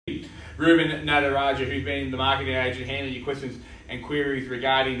Ruben Nataraja, who's been the marketing agent handling your questions and queries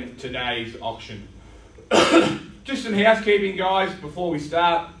regarding today's auction. Just some housekeeping, guys, before we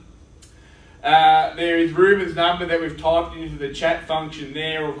start. There is Ruben's number that we've typed into the chat function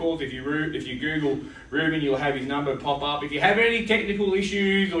there. Of course, if you Google Ruben, you'll have his number pop up. If you have any technical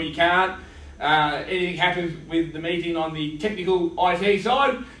issues or you can't, anything happens with the meeting on the technical IT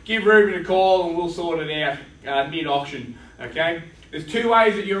side, give Ruben a call and we'll sort it out mid-auction, okay? There's two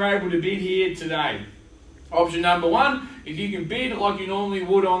ways that you're able to bid here today. Option number one is you can bid like you normally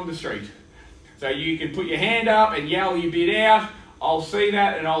would on the street. So you can put your hand up and yell your bid out. I'll see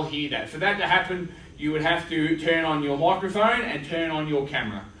that and I'll hear that. For that to happen, you would have to turn on your microphone and turn on your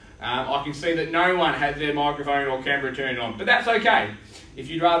camera. I can see that no one has their microphone or camera turned on, but that's okay. If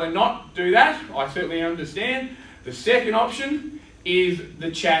you'd rather not do that, I certainly understand. The second option is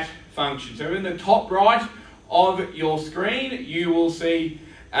the chat function. So in the top right of your screen, you will see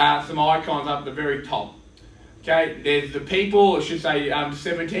some icons up at the very top. Okay, there's the people, I should say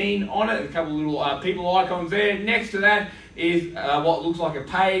 17 on it, a couple of little people icons there. Next to that is what looks like a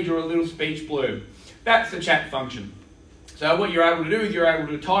page or a little speech blurb. That's the chat function. So what you're able to do is you're able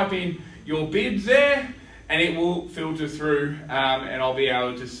to type in your bids there and it will filter through and I'll be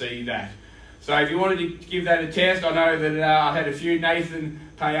able to see that. So if you wanted to give that a test, I know that I've had a few, Nathan,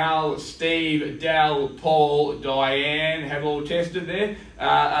 Payal, Steve, Dal, Paul, Diane have all tested there.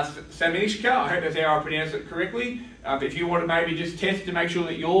 Samishka, I hope that's how I pronounce it correctly. But if you want to maybe just test to make sure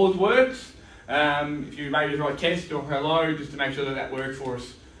that yours works, if you maybe just write test or hello, just to make sure that that works for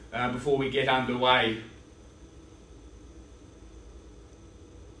us before we get underway.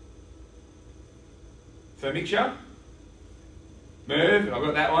 So Miksha, Merv, I've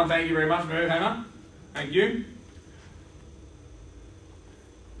got that one. Thank you very much, Merv Hammer. Thank you.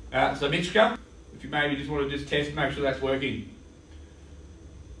 So Michka, if you maybe just want to just test, make sure that's working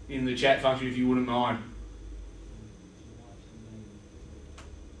in the chat function if you wouldn't mind.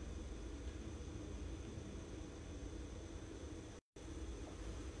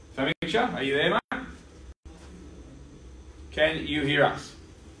 So Miksha, are you there, mate? Can you hear us?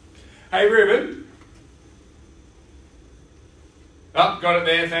 Hey Ruben. Oh, got it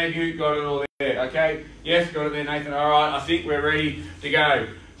there, thank you, got it all there, okay? Yes, got it there, Nathan. All right, I think we're ready to go.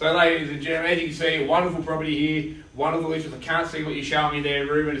 So ladies and gentlemen, as you can see, wonderful property here, wonderful issues. I can't see what you're showing me there,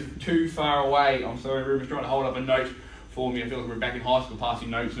 Ruben. It's too far away. I'm sorry, Ruben's trying to hold up a note for me. I feel like we're back in high school passing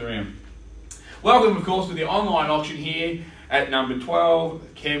notes around. Welcome, of course, to the online auction here at number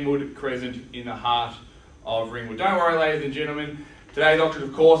 12, Kenwood Crescent in the heart of Ringwood. Don't worry, ladies and gentlemen. Today's auction,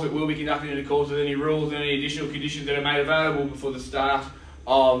 of course, it will be conducted in accordance with any rules and any additional conditions that are made available before the start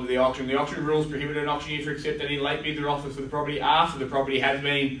of the auction. The auction rules prohibit an auctioneer from accepting any late bids or offers for the property after the property has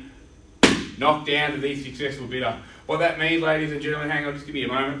been knocked down to the successful bidder. What that means, ladies and gentlemen, hang on, just give me a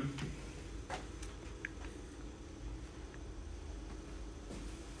moment.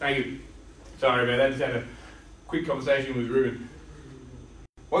 Thank you. Sorry about that, just had a quick conversation with Ruben.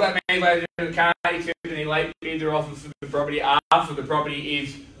 What that means, ladies and gentlemen, can't accept any late bids or offers for the property after the property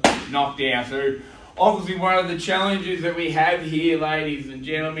is knocked down. So obviously one of the challenges that we have here, ladies and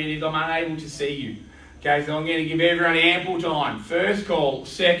gentlemen, is I'm unable to see you. Okay, so I'm going to give everyone ample time. First call,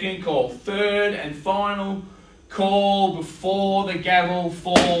 second call, third and final call before the gavel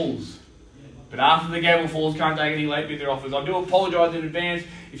falls. But after the gavel falls, can't take any late bids or offers. I do apologise in advance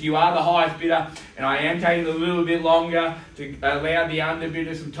if you are the highest bidder, and I am taking a little bit longer to allow the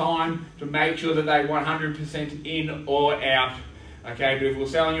underbidder some time to make sure that they're 100% in or out. Okay, but if we're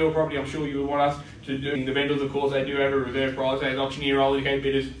selling your property, I'm sure you would want us to do. The vendors, of course, they do have a reserve price. As auctioneer, I'll indicate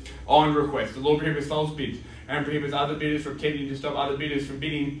bidders on request. The law prohibits false bids and prohibits other bidders from attempting to stop other bidders from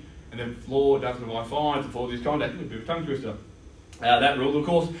bidding, and the law doesn't provide fines for this conduct. A bit of a tongue twister. That rule, of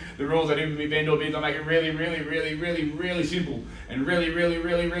course, the rules that implement vendor bids, I make it really simple and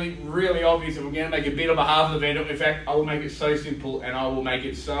really obvious. If we're going to make a bid on behalf of the vendor, in fact, I will make it so simple and I will make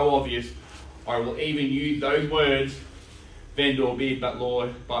it so obvious. I will even use those words, vendor bid, but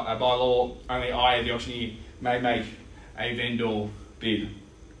by law, only I, as the auctioneer, may make a vendor bid.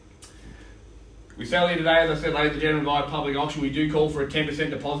 We sell here today, as I said, ladies and gentlemen, via public auction. We do call for a 10%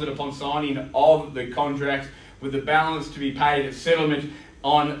 deposit upon signing of the contract, with the balance to be paid at settlement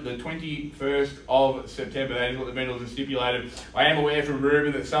on the 21st of September. That is what the vendors have stipulated. I am aware from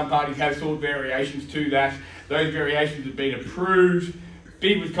Ruben that some parties have sought variations to that. Those variations have been approved.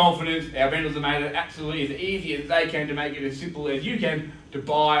 Bid with confidence. Our vendors have made it absolutely as easy as they can to make it as simple as you can to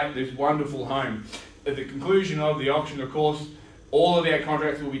buy this wonderful home. At the conclusion of the auction, of course, All of our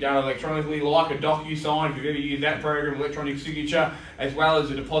contracts will be done electronically, like a DocuSign, if you've ever used that program, electronic signature, as well as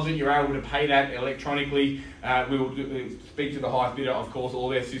a deposit. You're able to pay that electronically. We will speak to the highest bidder, of course. All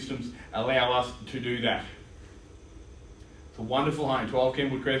their systems allow us to do that. It's a wonderful home, 12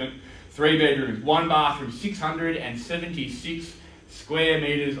 Kenwood Crescent, 3 bedrooms, 1 bathroom, 676 square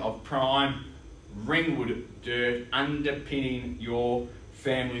metres of prime Ringwood dirt underpinning your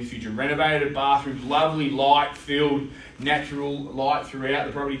family's future. Renovated bathrooms, lovely light-filled, natural light throughout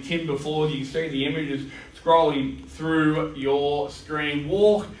the property. Timber floors, you can see the images scrolling through your screen.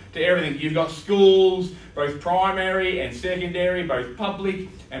 Walk to everything. You've got schools, both primary and secondary, both public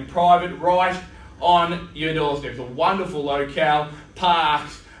and private, right on your doorstep. It's a wonderful locale,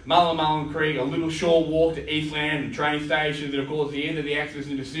 parks, Mullen Creek, a little short walk to Eastland and train stations, and of course the end of the access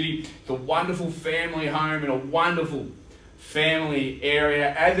into the city. It's a wonderful family home in a wonderful family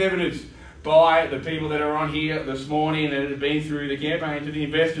area, as evidenced by the people that are on here this morning and that have been through the campaign. To the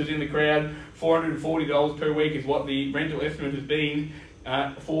investors in the crowd, $440 per week is what the rental estimate has been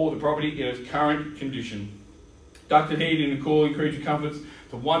for the property in its current condition. Ducted heating and cooling, creature comforts.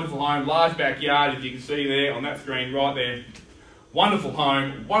 It's a wonderful home, large backyard, as you can see there on that screen right there. Wonderful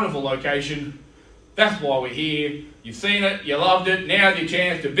home, wonderful location. That's why we're here. You've seen it, you loved it. Now's your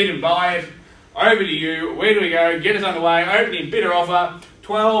chance to bid and buy it. Over to you. Where do we go? Get us underway. Opening bidder offer,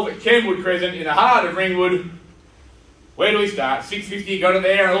 12 Kenwood Crescent in the heart of Ringwood. Where do we start? 650, got it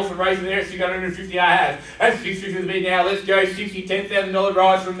there. An Orphan Racing there at 650 I have. That's 650 the bid now. Let's go. 60, $10,000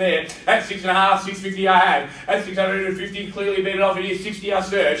 rise from there. That's 6.5, 650 I have. That's 650, clearly bid off. It is 60 I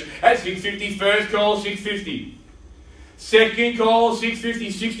search. That's 650, first call, 650. Second call,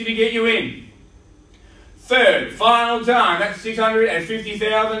 650, 60 to get you in. Third, final time, that's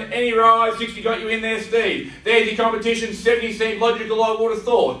 650,000. Any rise, 60 got you in there, Steve. There's your competition, 70 seemed logical, I would have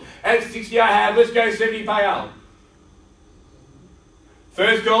thought. At 60 I have, let's go 70 pay out.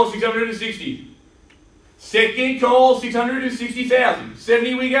 First call, 660. Second call, 660,000.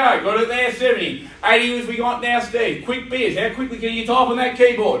 70 we go, got it there, 70. 80 as we got now, Steve. Quick bids, how quickly can you type on that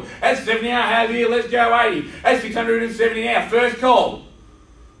keyboard? That's 70 I have here, let's go 80. That's 670 now, first call.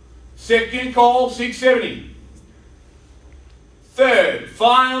 Second call, 670. Third,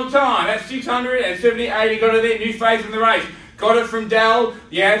 final time, that's 670, 80, got it there, new face in the race. Got it from Dell,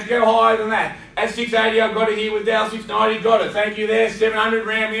 you have to go higher than that. At 680, I've got it here with Dell, 690, got it, thank you there, 700,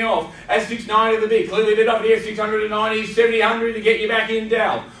 round me off. At 690 the bid, clearly bid up here, 690, 700 to get you back in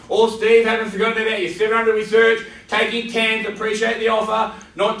Dell. Or Steve, haven't forgotten about you, 700 we search, taking 10, appreciate the offer,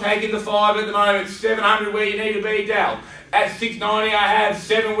 not taking the 5 at the moment, 700 where you need to be, Dell. At 690 I have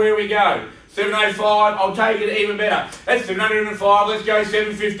 7, where we go? 705, I'll take it even better. That's 705, let's go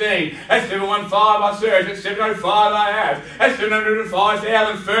 715. That's 715, I search. That's 705 I have. That's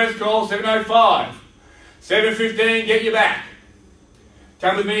 705,000, first call, 705. 715, get you back.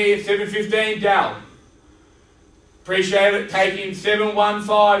 Come with me at 715, Dal. Appreciate it, taking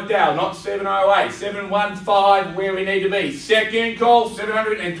 715, Dal, not 708. 715, where we need to be. Second call,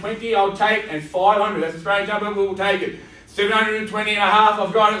 720, I'll take, and 500. That's a strange number, we'll take it. 720 and a half,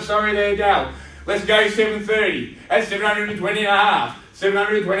 I've got it, sorry there, Dal. Let's go 730. That's 720 and a half.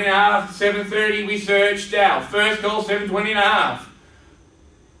 720 and a half, 730, we search, Dal. First call, 720 and a half.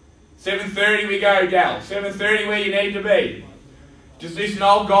 730 we go, Dal. 730 where you need to be. Just listen,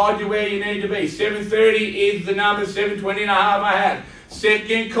 I'll guide you where you need to be. 730 is the number, 720 and a half I have.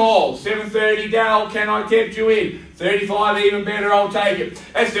 Second call, 730, Dal, can I tempt you in? 35, even better, I'll take it.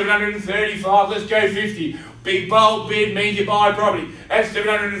 That's 735, let's go 50. Big bold bid means you buy property. That's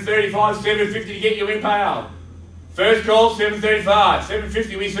 735, 750 to get you in payout. First call, 735,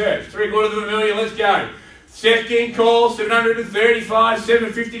 750 we search. $750,000, let's go. Second call, 735,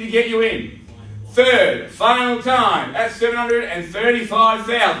 750 to get you in. Third, final time, that's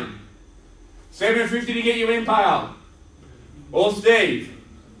 735,000. 750 to get you in payout. Or Steve,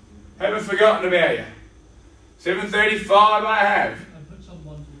 haven't forgotten about you. 735 I have.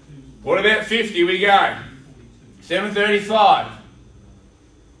 What about 50 we go? 735.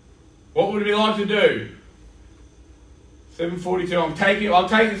 What would we like to do? 742. I'll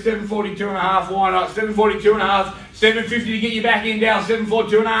take the 742 and a half. Why not? 742 and a half. 750 to get you back in down.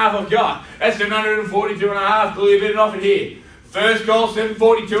 742 and a half I've got. That's 742 and a half. Clearly bid it off it here. First call,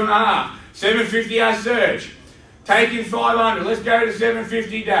 742 and a half. 750 I search. Taking 500. Let's go to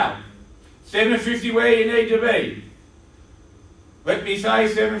 750 down. 750 where you need to be. Let me say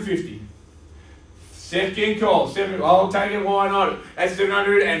 750. Second call, I'll take it, why not? That's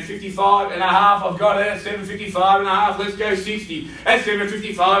 755 and a half, I've got it, that's 755 and a half, let's go 60. That's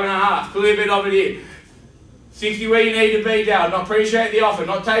 755 and a half, clear bit of it here. 60 where you need to be, Dale. Not appreciate the offer,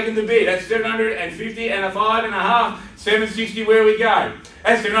 not taking the bid. That's 750 and a 5.5. 760 where we go.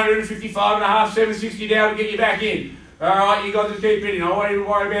 That's 755 and a half, 760 down to get you back in. Alright, you guys just keep bidding. I won't even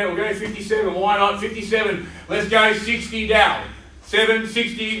worry about it. We'll go 57. Why not? 57. Let's go 60 down.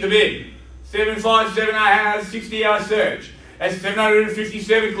 760 the bid. 757 I have, 60 I search. That's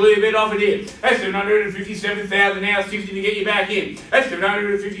 757 clear bid offered here. That's 757,000 now, 60 to get you back in. That's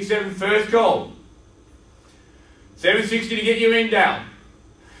 757 first call. 760 to get you in, Dale.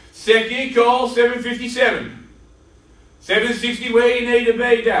 Second call, 757. 760 where you need to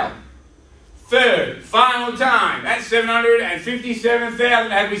be, Dale. Third, final time. That's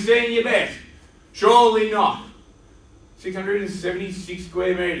 757,000. Have we seen your best? Surely not. 676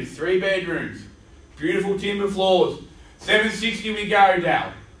 square metres, 3 bedrooms, beautiful timber floors. 760 we go,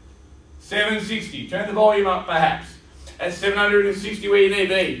 Dale. 760. Turn the volume up, perhaps. That's 760 where you need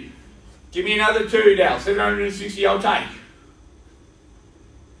to be. Give me another 2, Dale. 760 I'll take.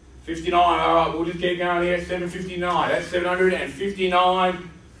 59. All right, we'll just keep going here. 759. That's 759.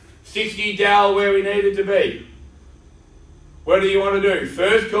 60 Dale where we needed to be. What do you want to do?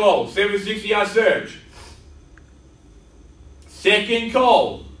 First call. 760 I search. Second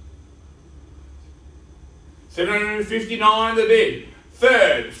call. 759 the bid.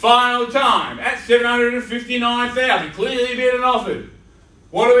 Third, final time. That's 759,000. Clearly bid and offered.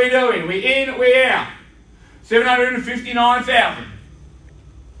 What are we doing? We in, we out. 759,000.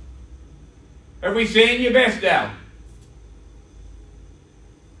 Have we seen your best, Dale?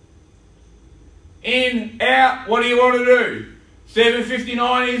 In, out, what do you want to do?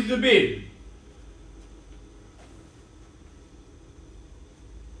 759 is the bid.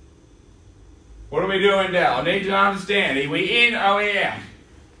 What are we doing, Dale? I need to understand. Are we in, are we out?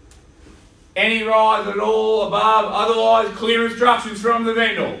 Any rise at all above, otherwise clear instructions from the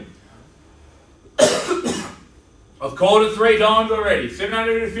vendor. I've called it 3 times already.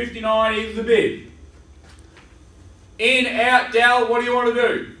 759 is the bid. In, out, Dale, what do you want to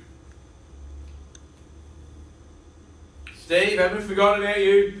do? Steve, haven't forgotten about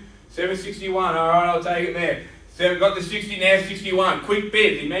you. 761, alright, I'll take it there. So we've got the 60 now, 61. Quick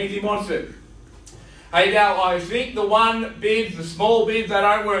bid, it means he wants it. Hey Dale, I think the one bids, the small bids, they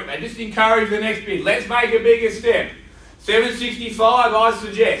don't work. They just encourage the next bid. Let's make a bigger step. 765, I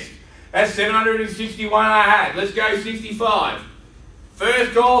suggest. That's 761 I had. Let's go 65.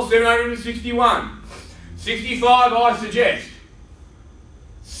 First call, 761. 65, I suggest.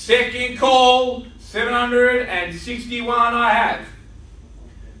 Second call, 761 I have.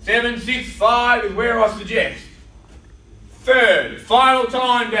 765 is where I suggest. Third, final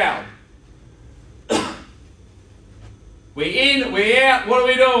time, Dale. We're in, we're out, what are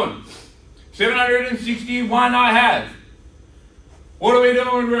we doing? 761 I have. What are we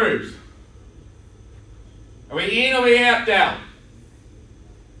doing, Rubes? Are we in or are we out, Dale?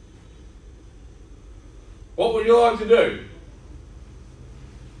 What would you like to do?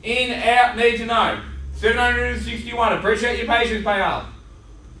 In, out, need to know. 761, appreciate your patience, payal.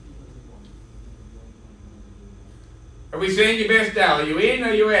 Are we seeing your best, Dale? Are you in or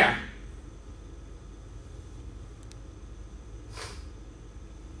are you out?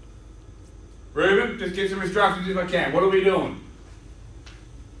 Ruben, just give some instructions if I can. What are we doing?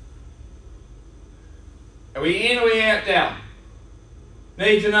 Are we in or are we out, Dale?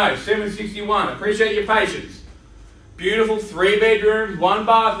 Need to know. 761. Appreciate your patience. Beautiful 3 bedrooms, 1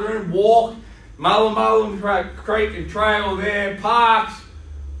 bathroom, walk, Mullen Creek and Trail there, parks,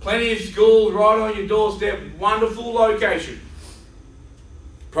 plenty of schools right on your doorstep. Wonderful location.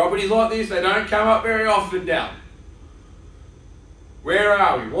 Properties like this, they don't come up very often, Dale. Where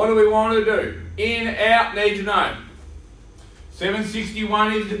are we? What do we want to do? In, out, need to know.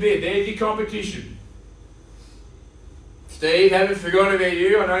 761 is the bid. There's your competition. Steve, haven't forgotten about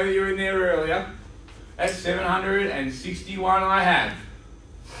you. I know that you were in there earlier. That's 761 I have.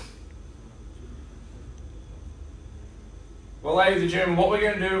 Well, ladies and gentlemen, what we're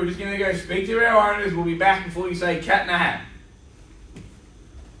going to do, we're just going to go speak to our owners. We'll be back before you say cat in a hat.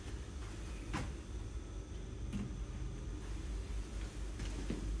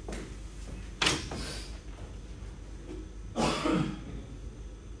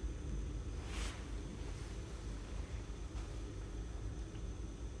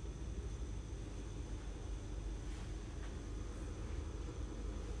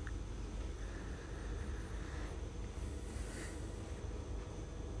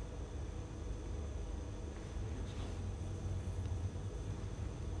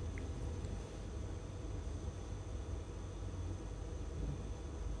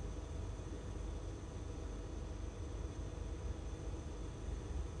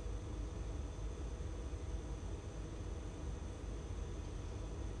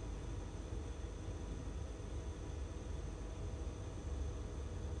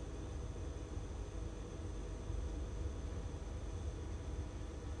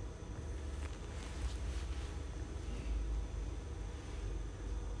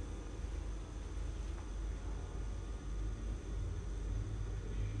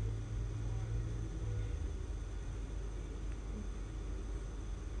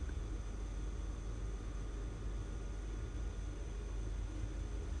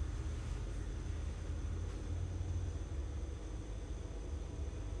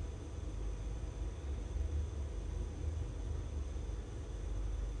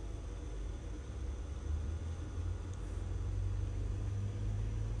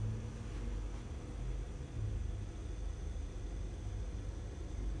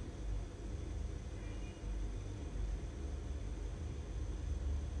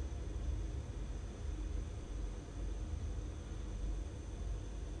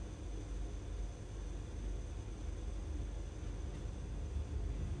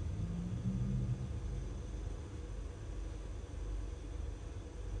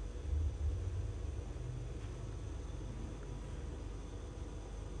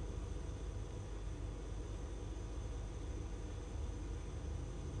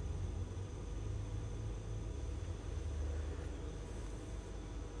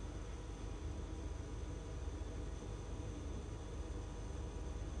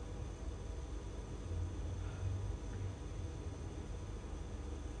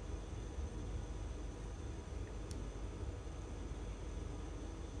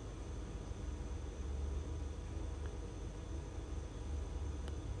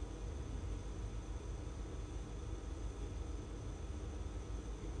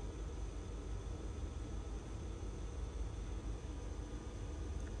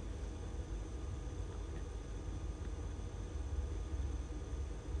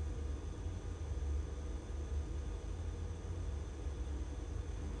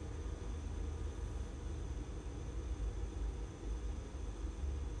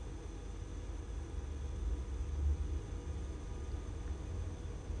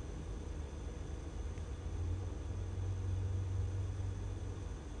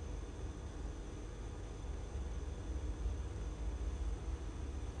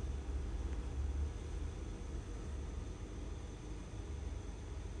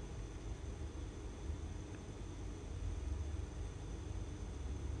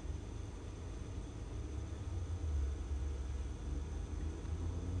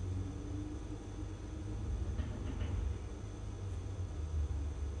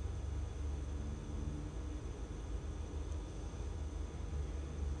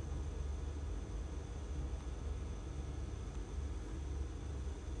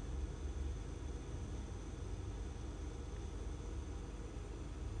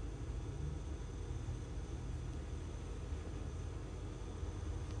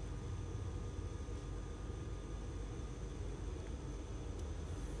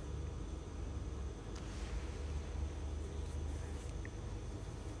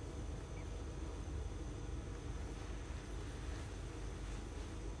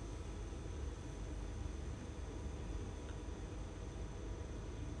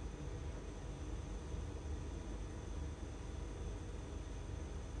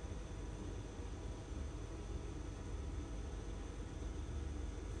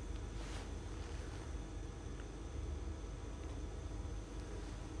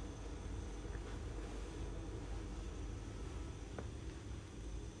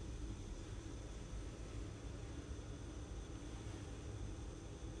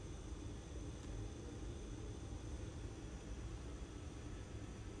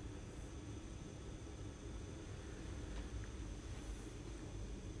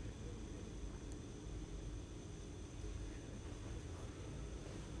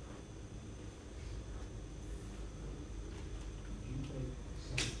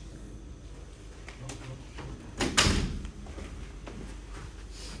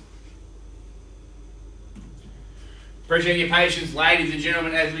 Appreciate your patience, ladies and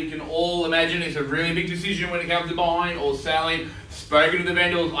gentlemen. As we can all imagine, it's a really big decision when it comes to buying or selling. Spoken to the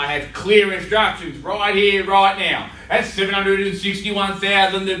vendors, I have clear instructions right here, right now. That's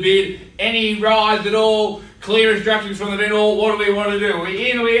 761,000 the bid. Any rise at all, clear instructions from the vendor. What do we want to do? Are we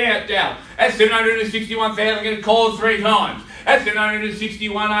in or are we out, Dal? That's 761,000. I'm going to call it 3 times. That's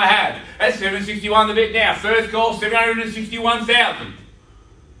 761 I have. That's 761 the bid now. First call, 761,000.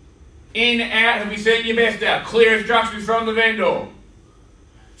 In, out, have we seen your best out? Clear instructions from the vendor.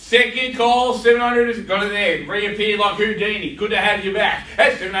 Second call, 700, got it there. Reappeared like Houdini. Good to have you back.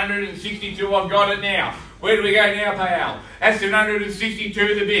 That's 762, I've got it now. Where do we go now, pal? That's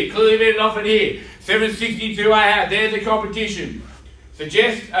 762 the bid. Clearly bid it off it here. 762 I have. There's the competition.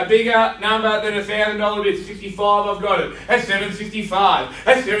 Suggest a bigger number than $1,000 bid. 65, I've got it. That's 765.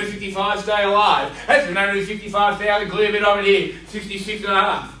 That's 765, stay alive. That's 765,000, clear bid off it here. 66 and a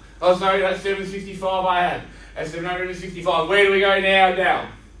half. Oh, sorry, that's 765 I have. That's 765. Where do we go now, Dal?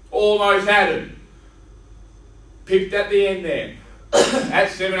 Almost had it. Pipped at the end there.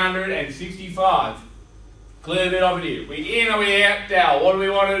 That's 765. Clear bit of it here. We in or we out, Dal? What do we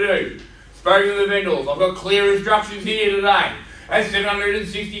want to do? Spoken to the vendors. I've got clear instructions here today. That's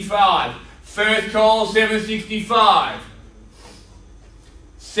 765. First call, 765.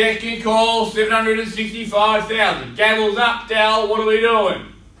 Second call, 765,000. Gavel's up, Dal. What are we doing?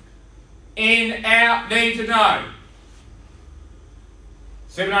 In, out, need to know.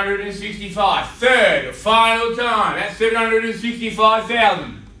 765. Third, final time. That's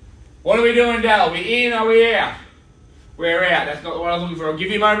 765,000. What are we doing, Dal? Are we in or are we out? We're out. That's not what I was looking for. I'll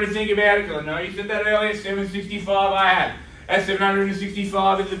give you a moment to think about it because I know you said that earlier. 765 I have. That's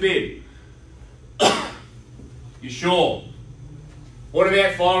 765 is the bid. You sure? What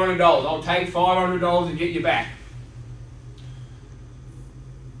about $500? I'll take $500 and get you back.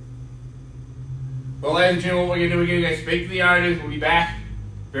 Well, ladies and gentlemen, what we're going to do, we're going to go speak to the owners. We'll be back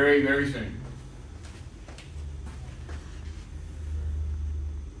very, very soon.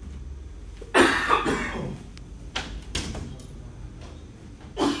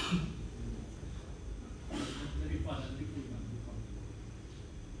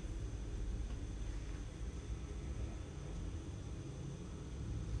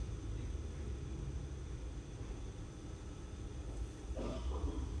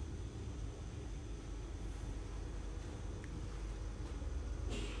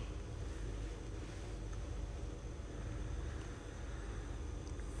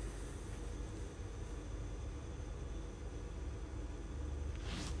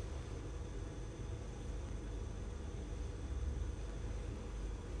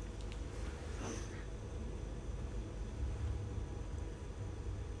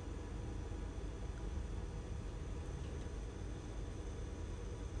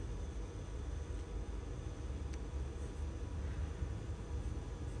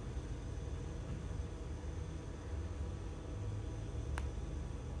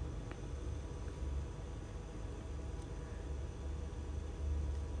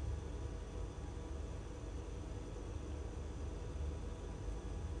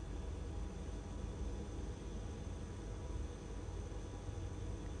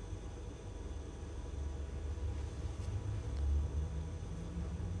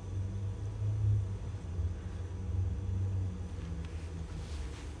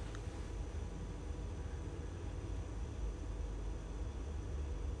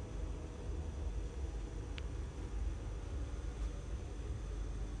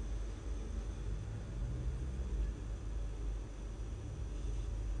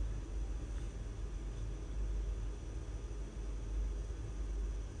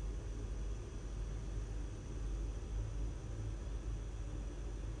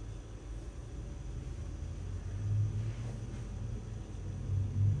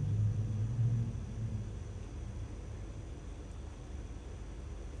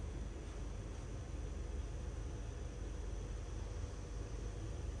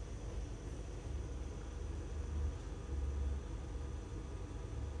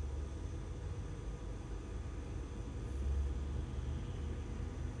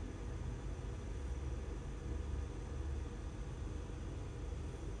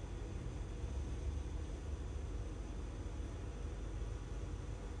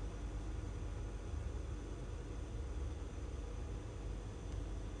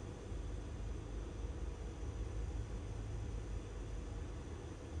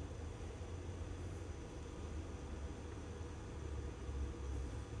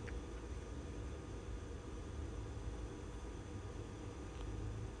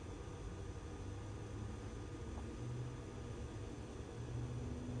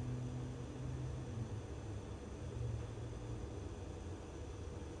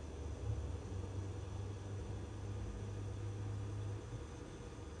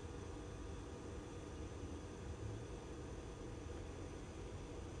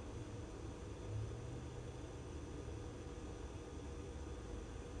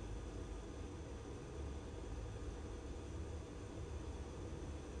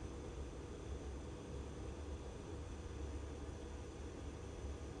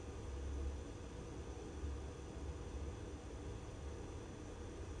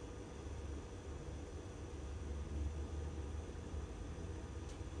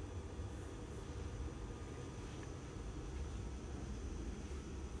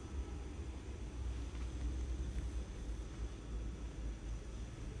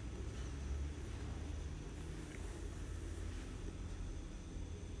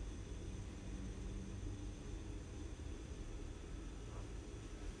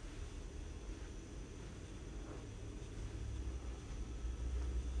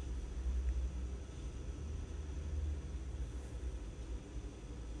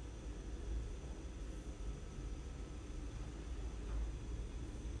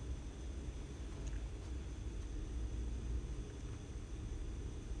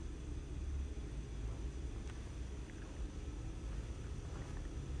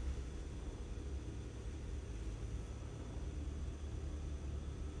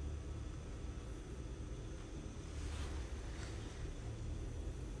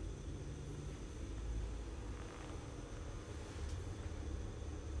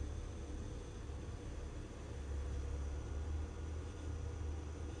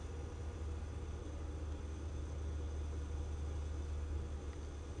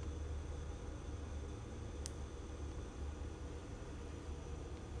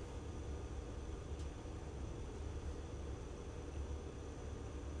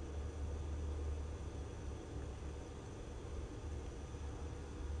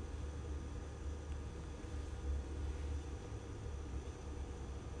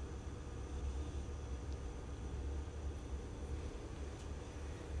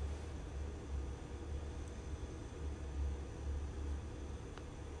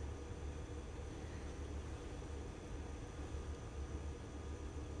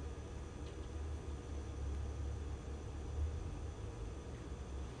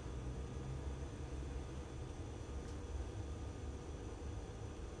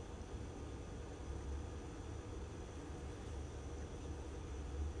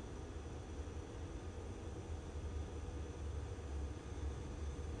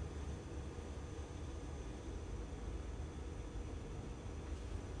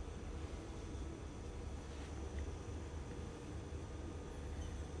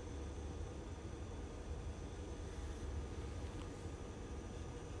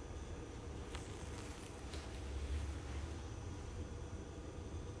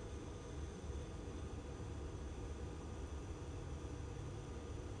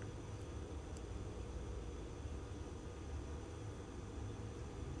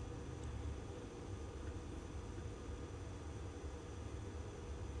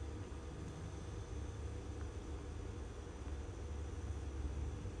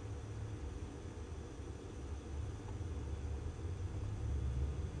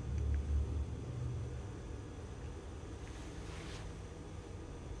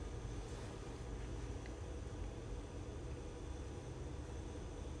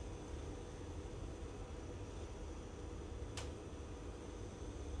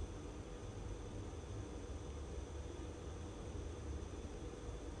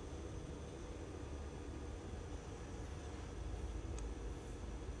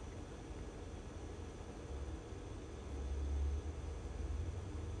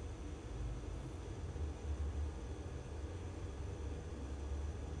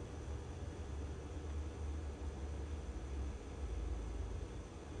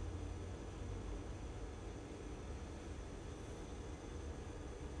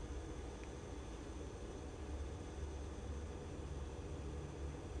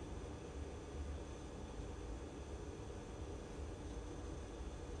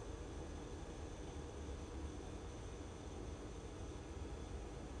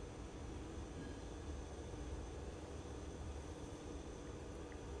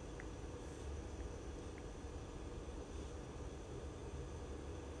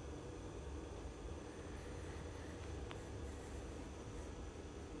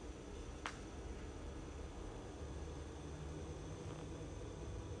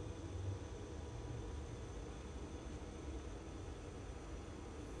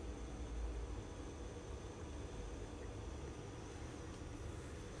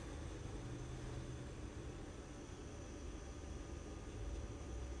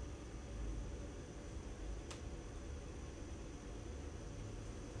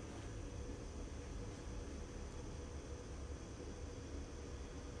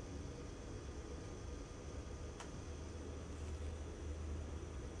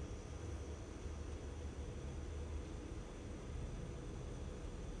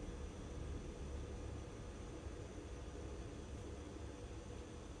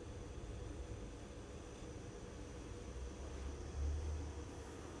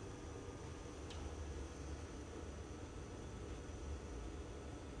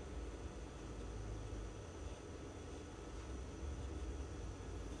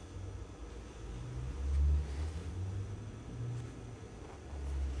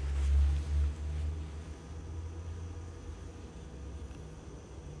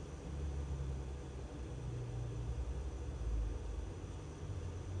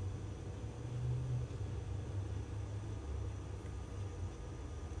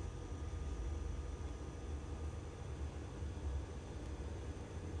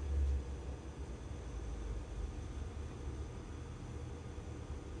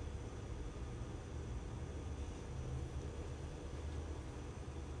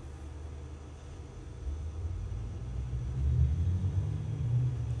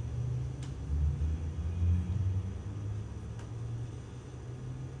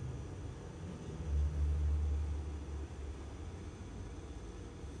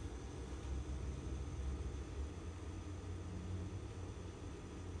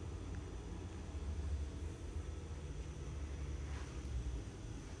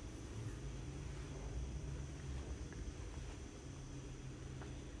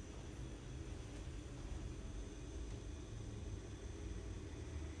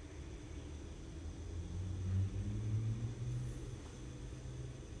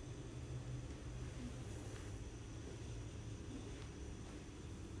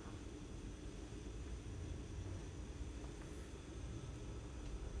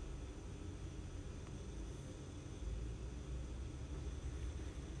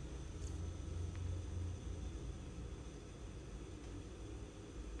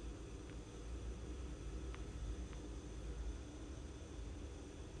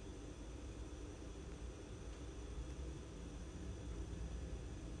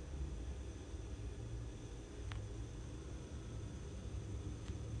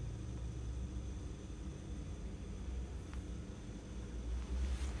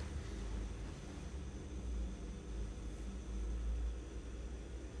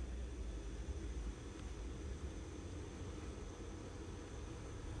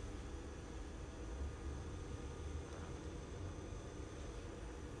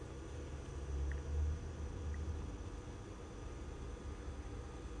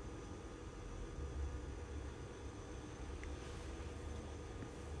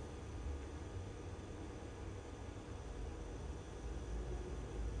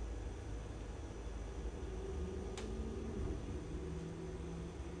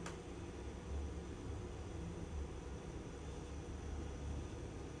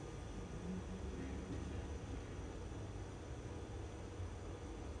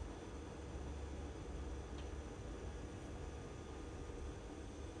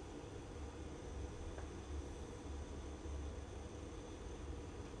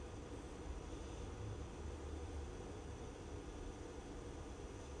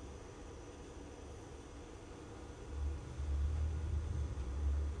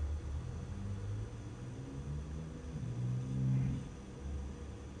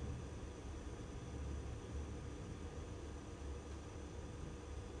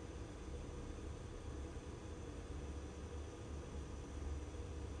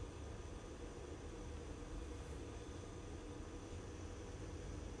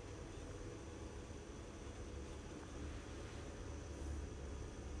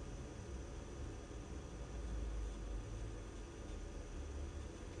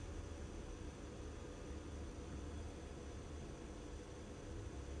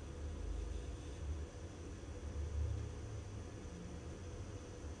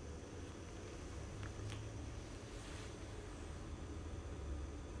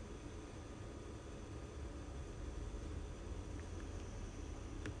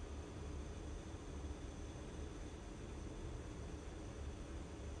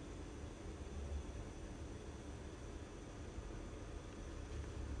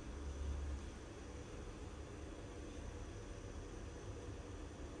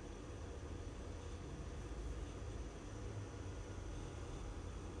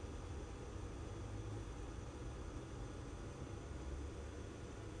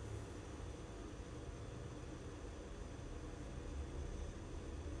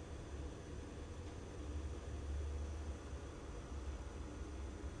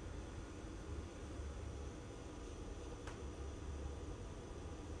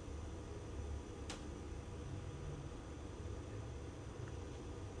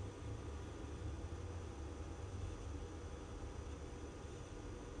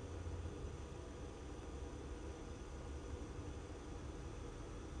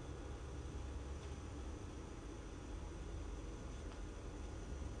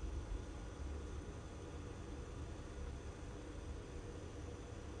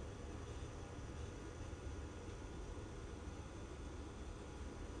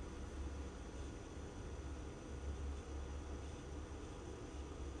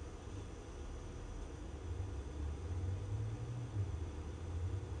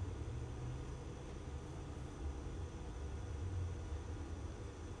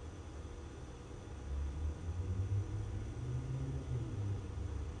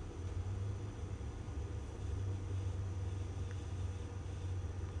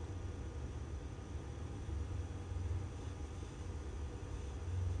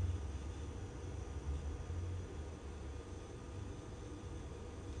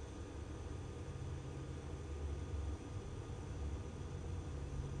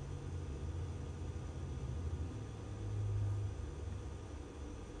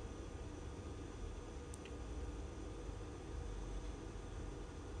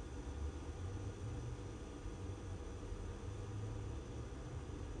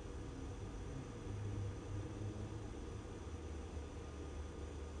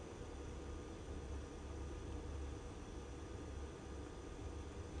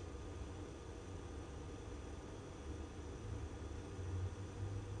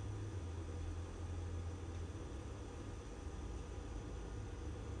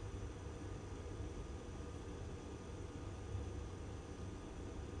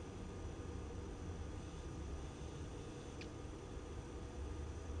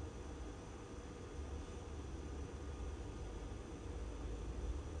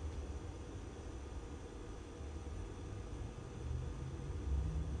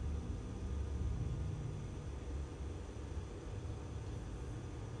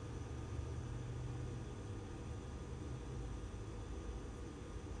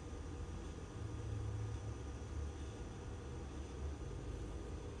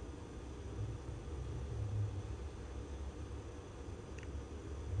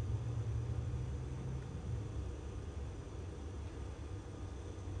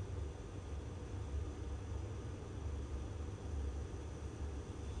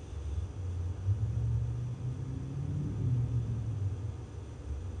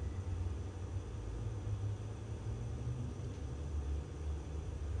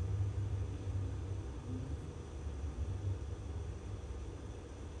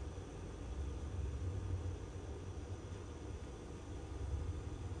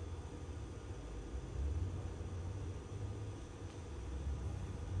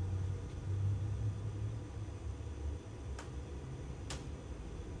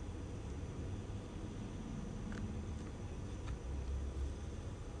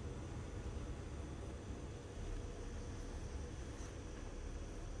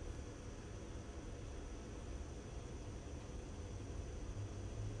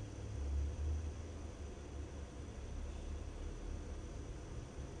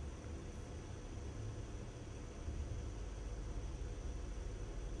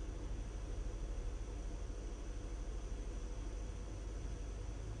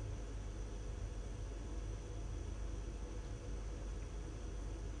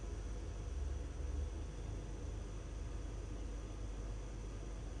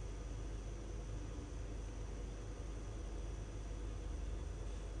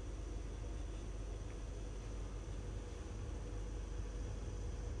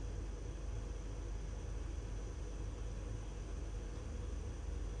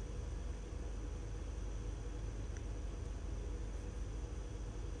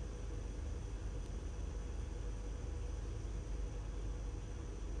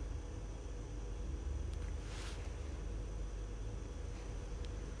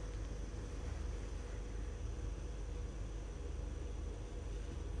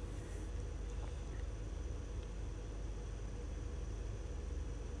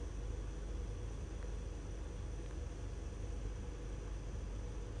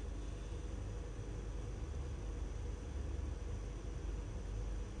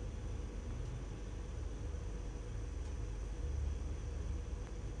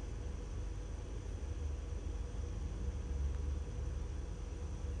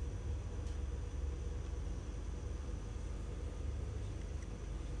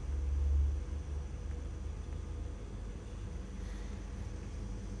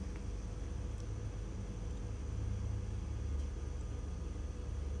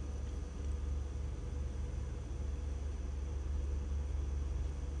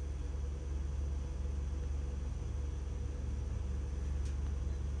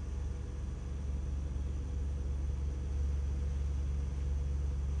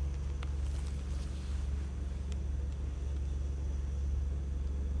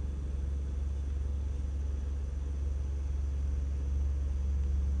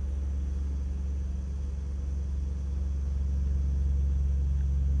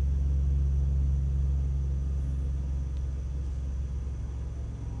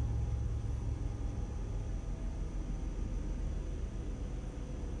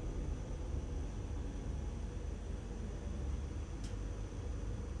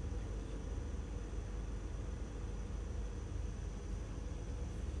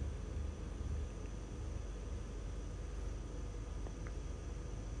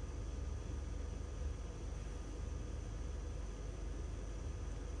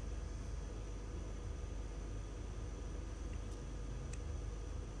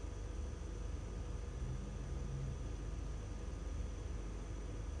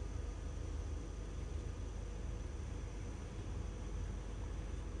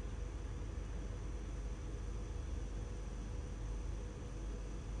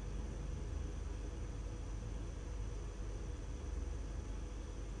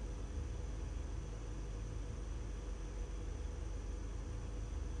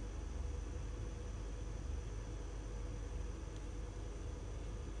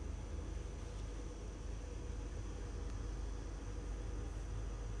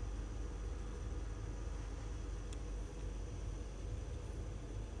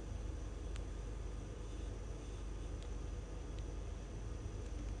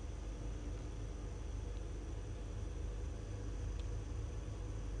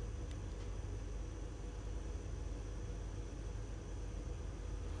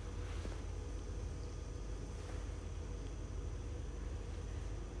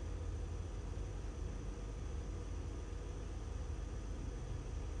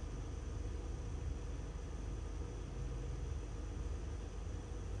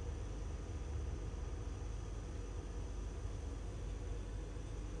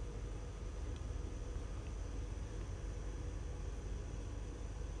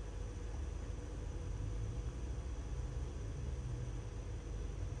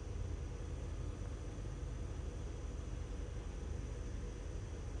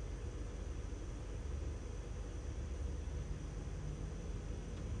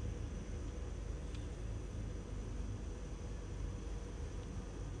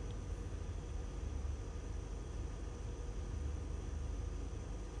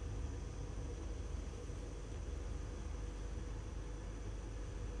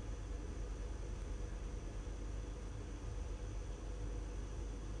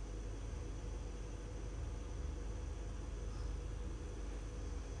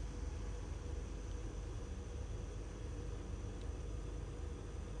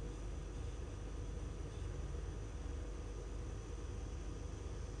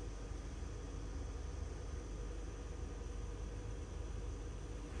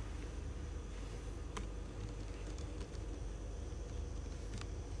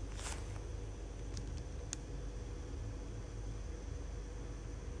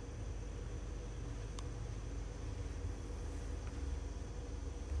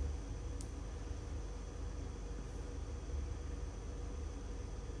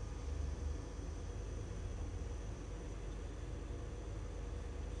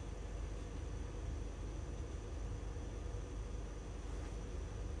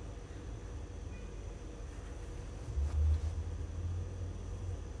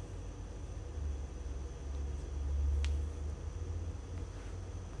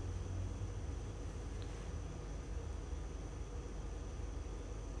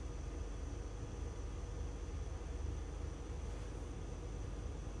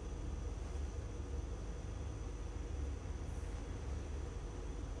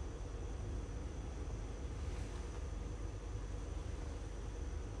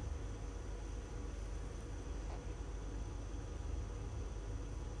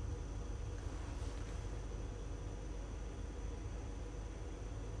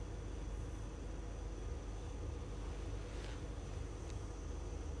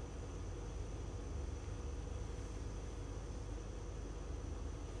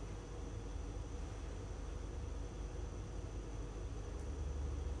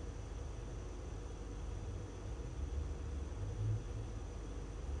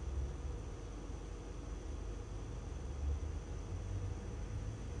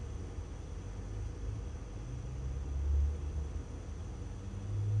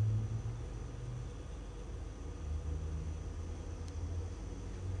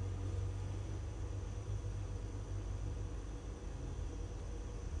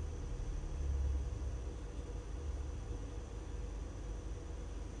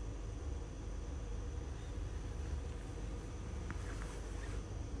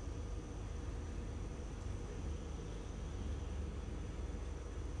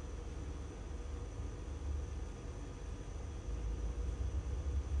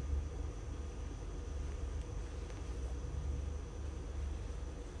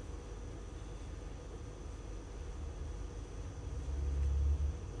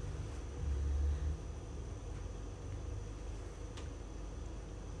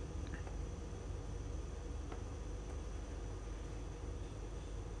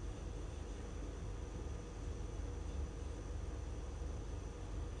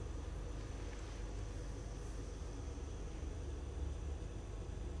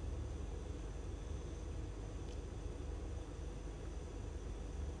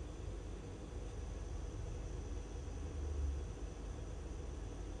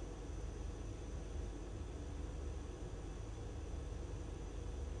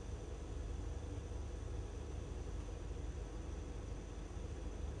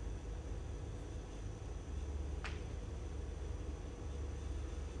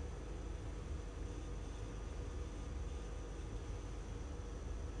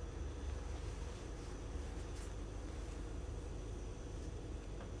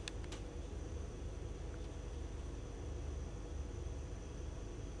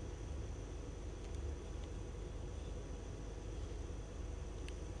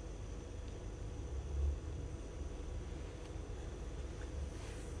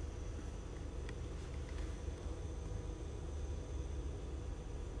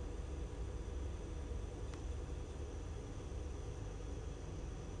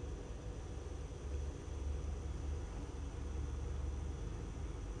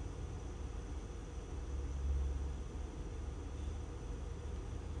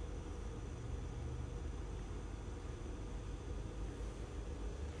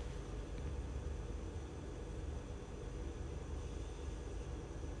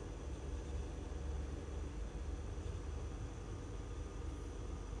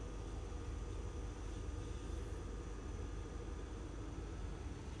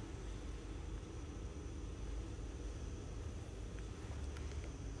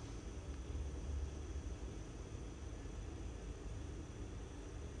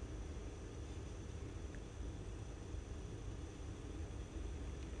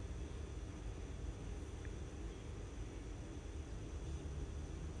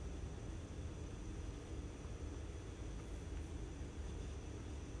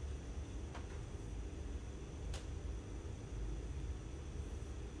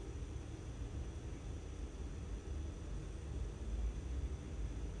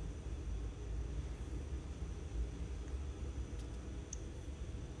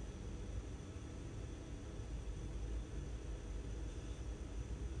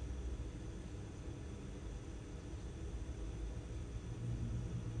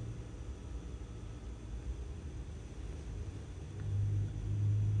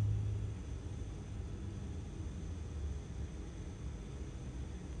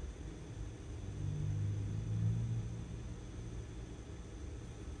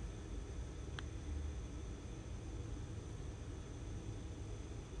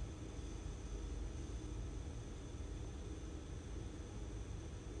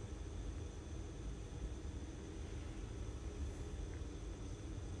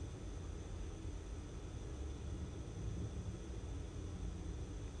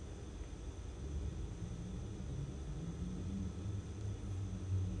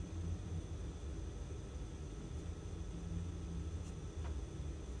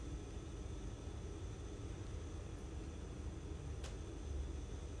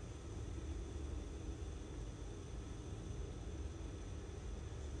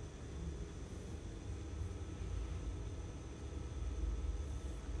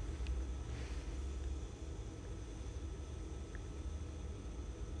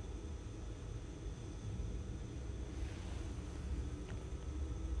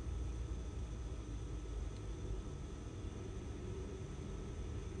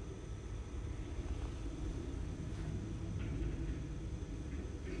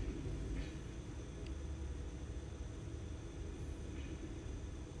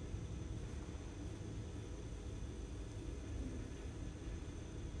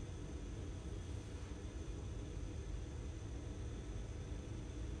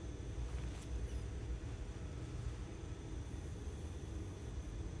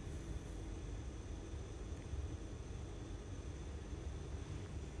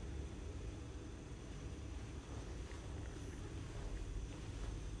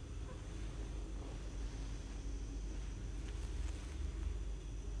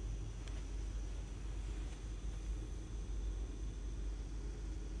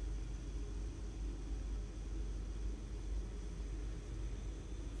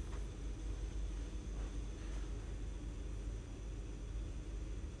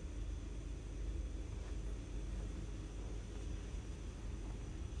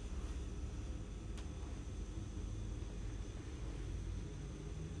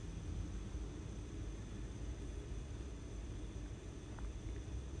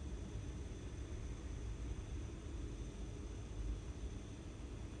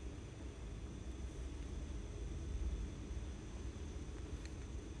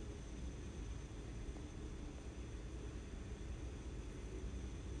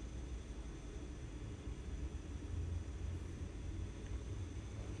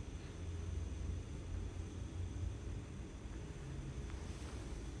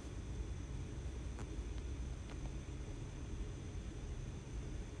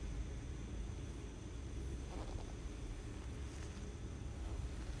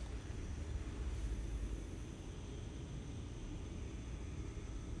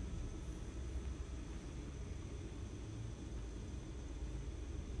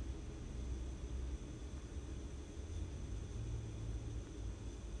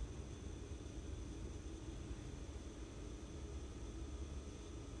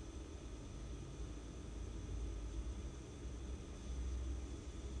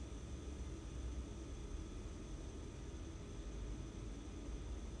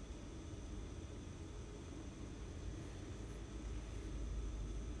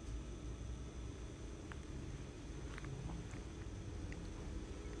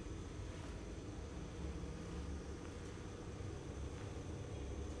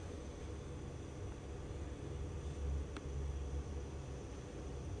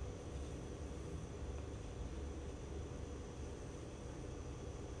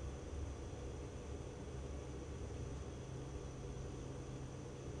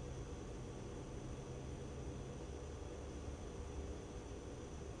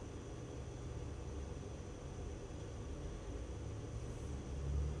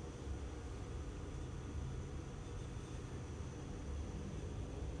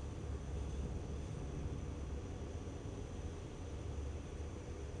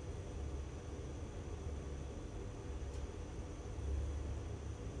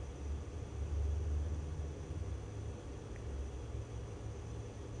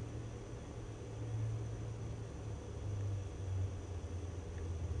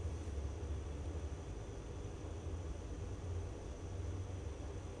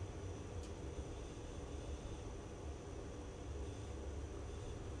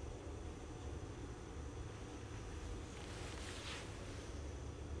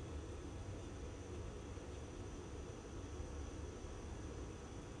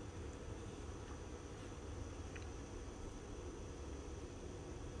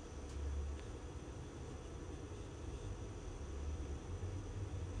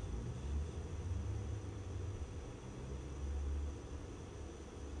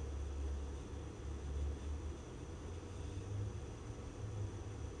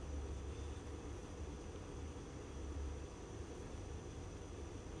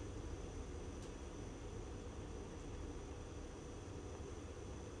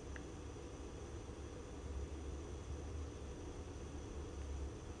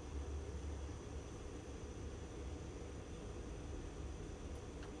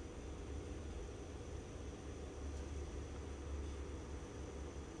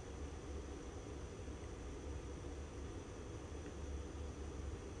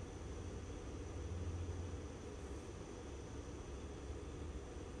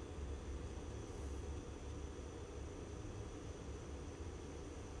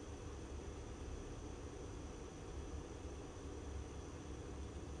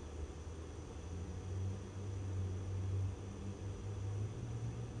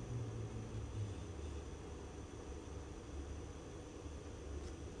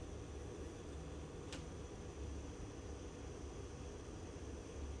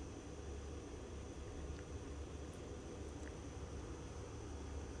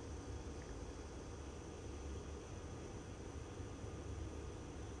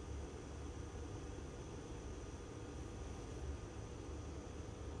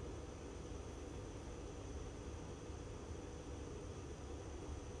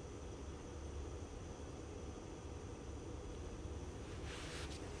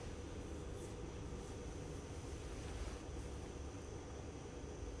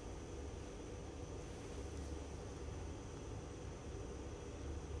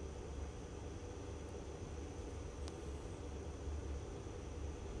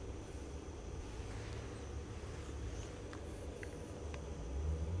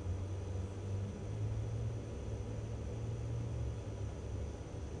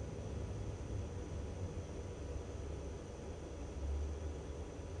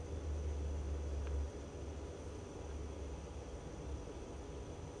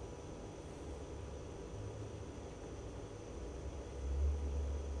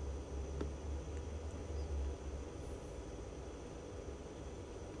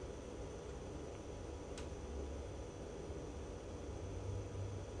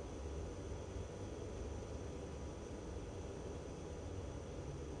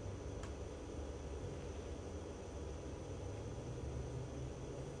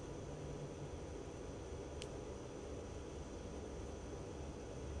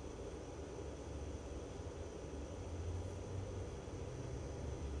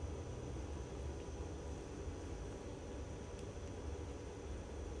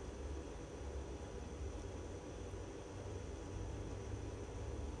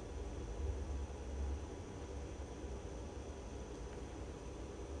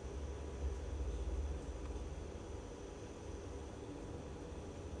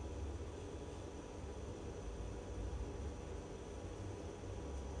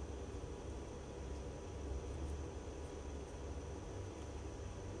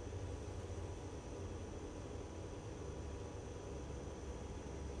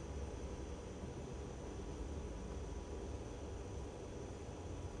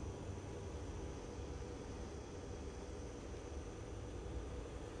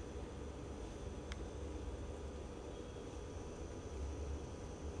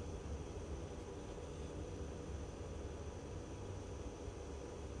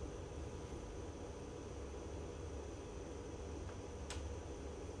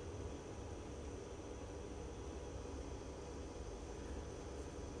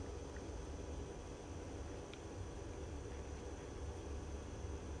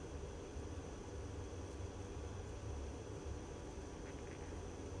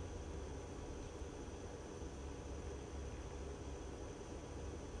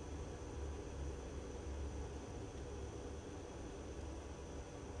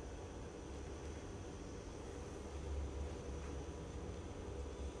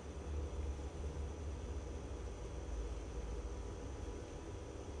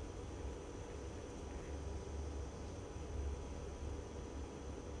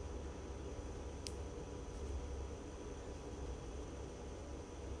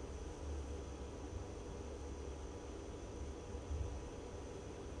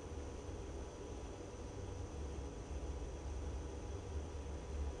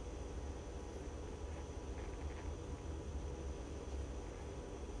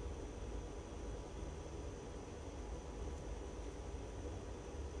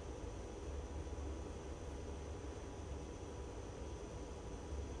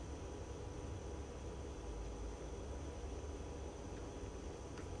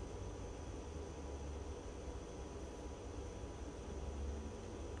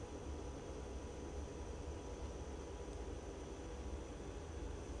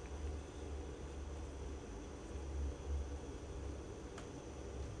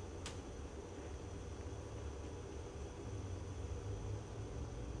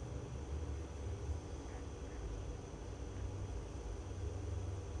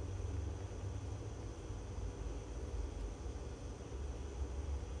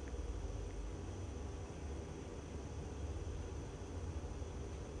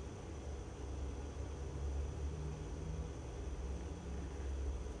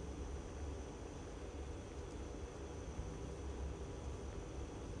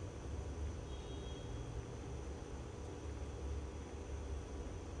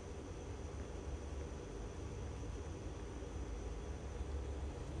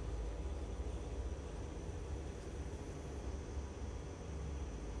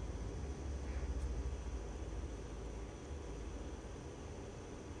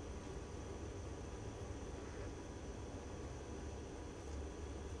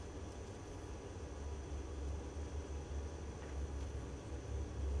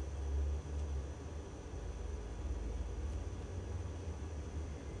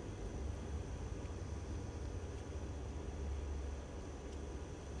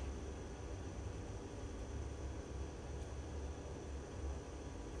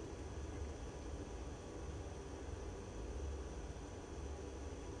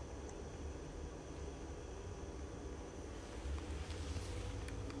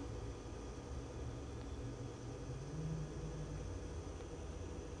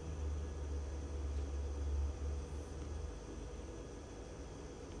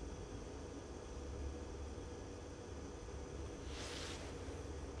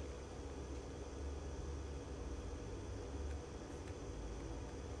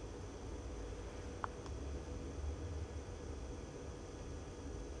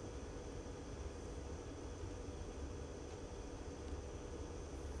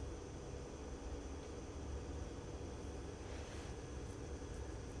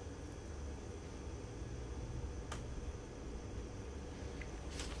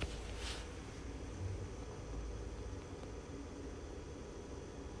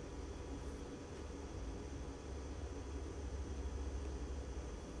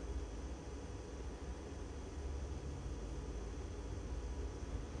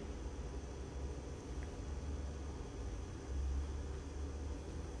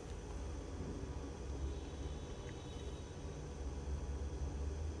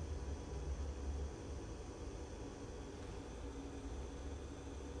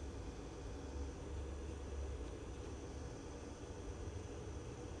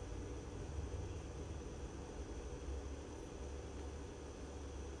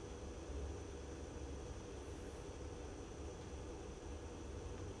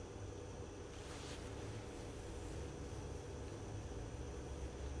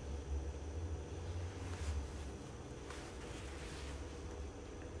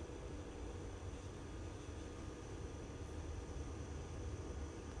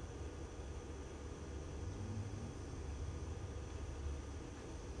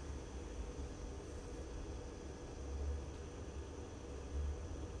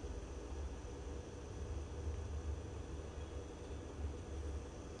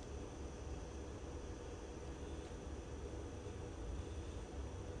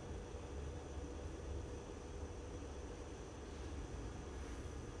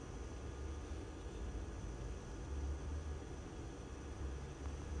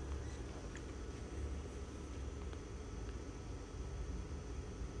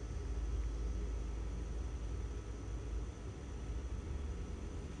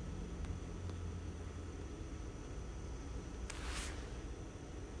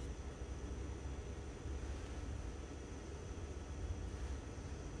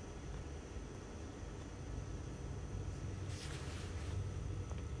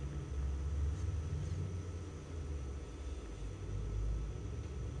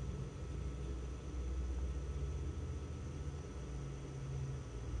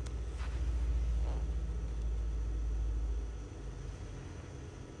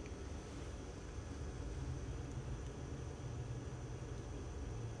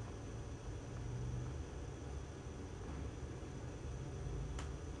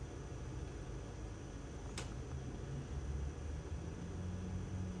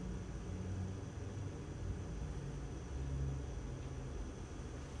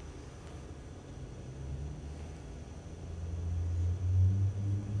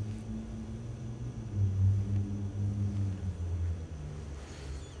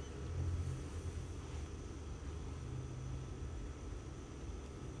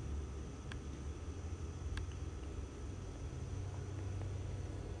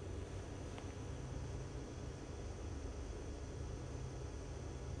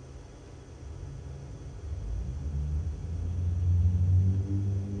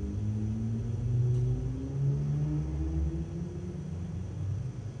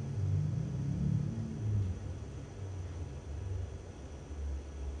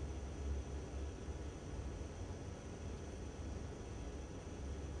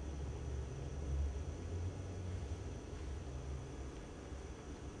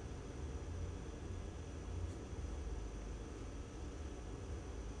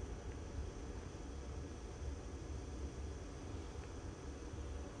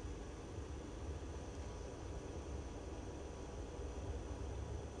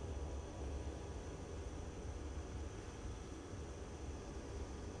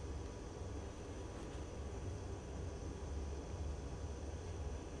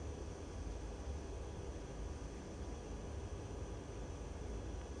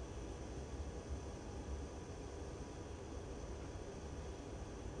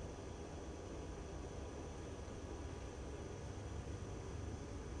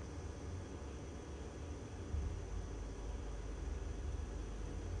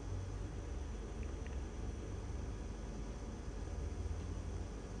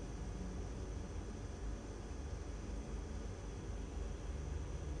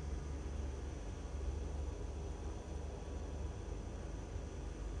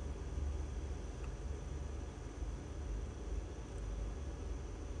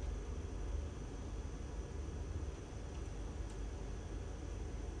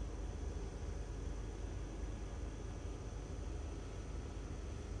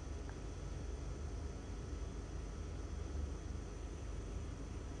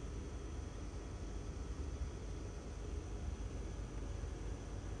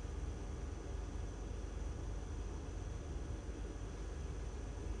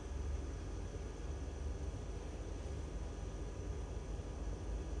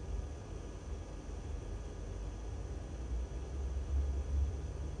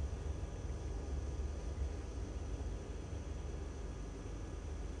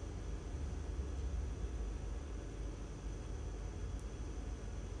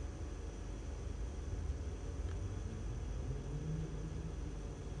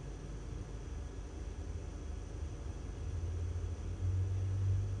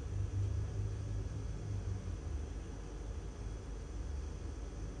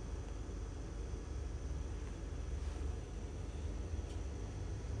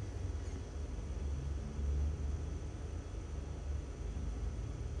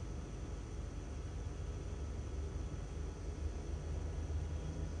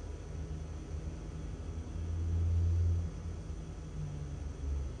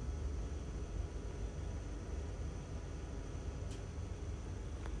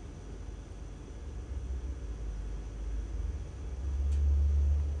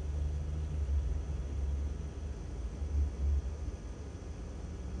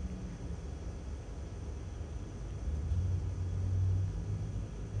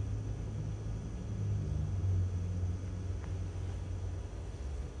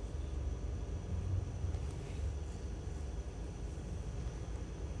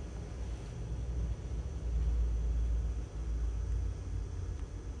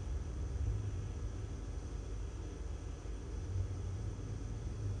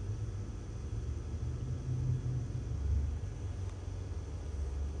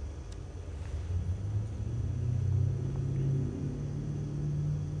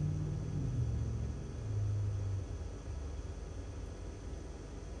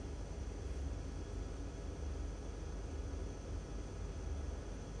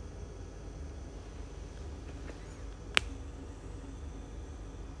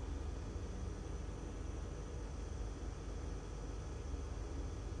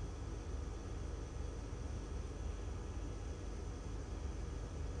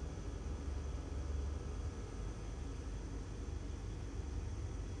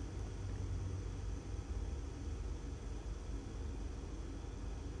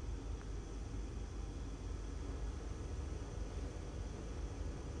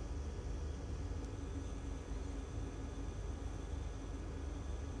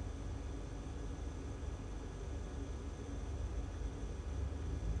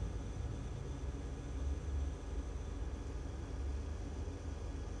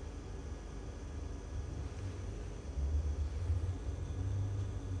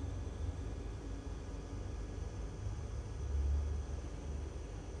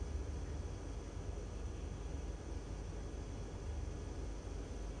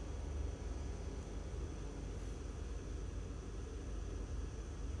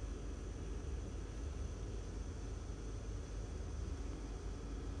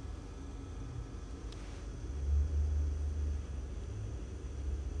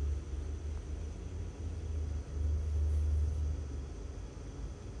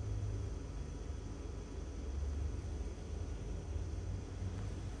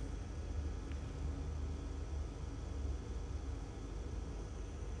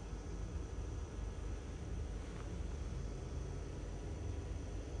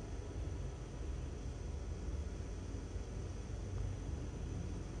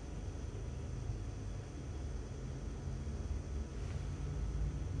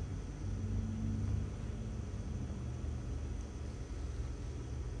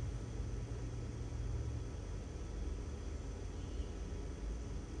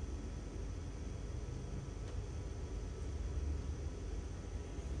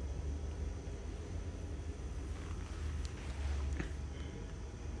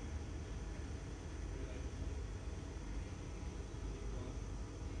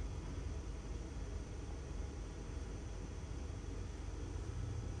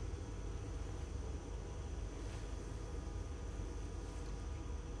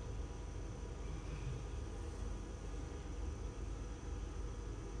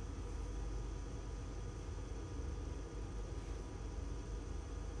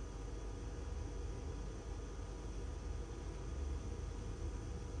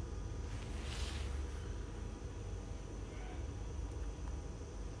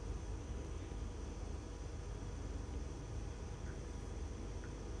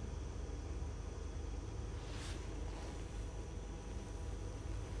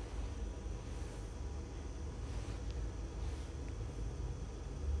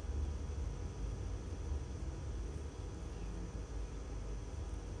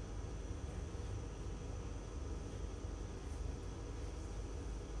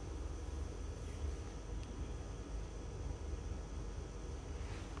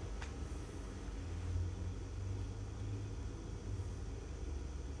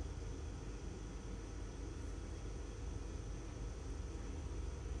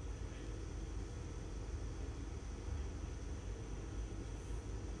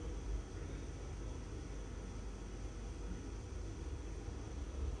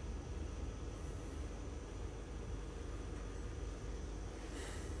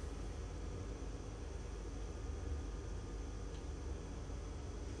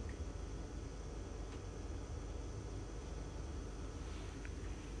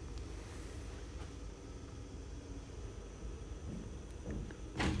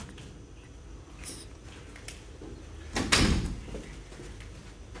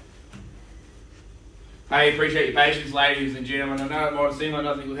 Hey, appreciate your patience, ladies and gentlemen. I know it might seem like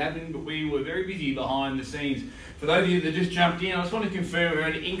nothing was happening, but we were very busy behind the scenes. For those of you that just jumped in, I just want to confirm we're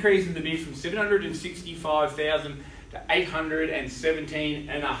an increase in the bid from 765,000 to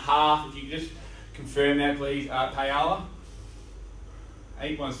 817.5. If you could just confirm that, please, Payala.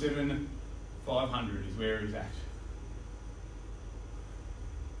 817,500 is where it's at.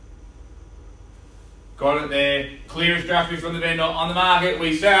 Got it there. Clear instructions from the vendor. On the market,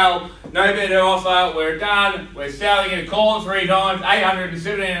 we sell. No better offer. We're done. We're selling it. Call it 3 times.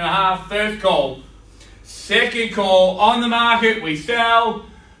 817.5. First call. Second call. On the market, we sell.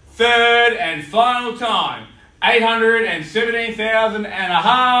 Third and final time.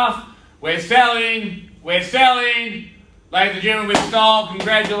 817,500. We're selling. We're selling. Ladies and gentlemen, with style,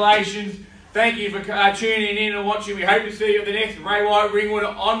 congratulations. Thank you for tuning in and watching. We hope to see you at the next Ray White Ringwood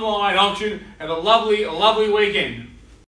online auction. Have a lovely, lovely weekend.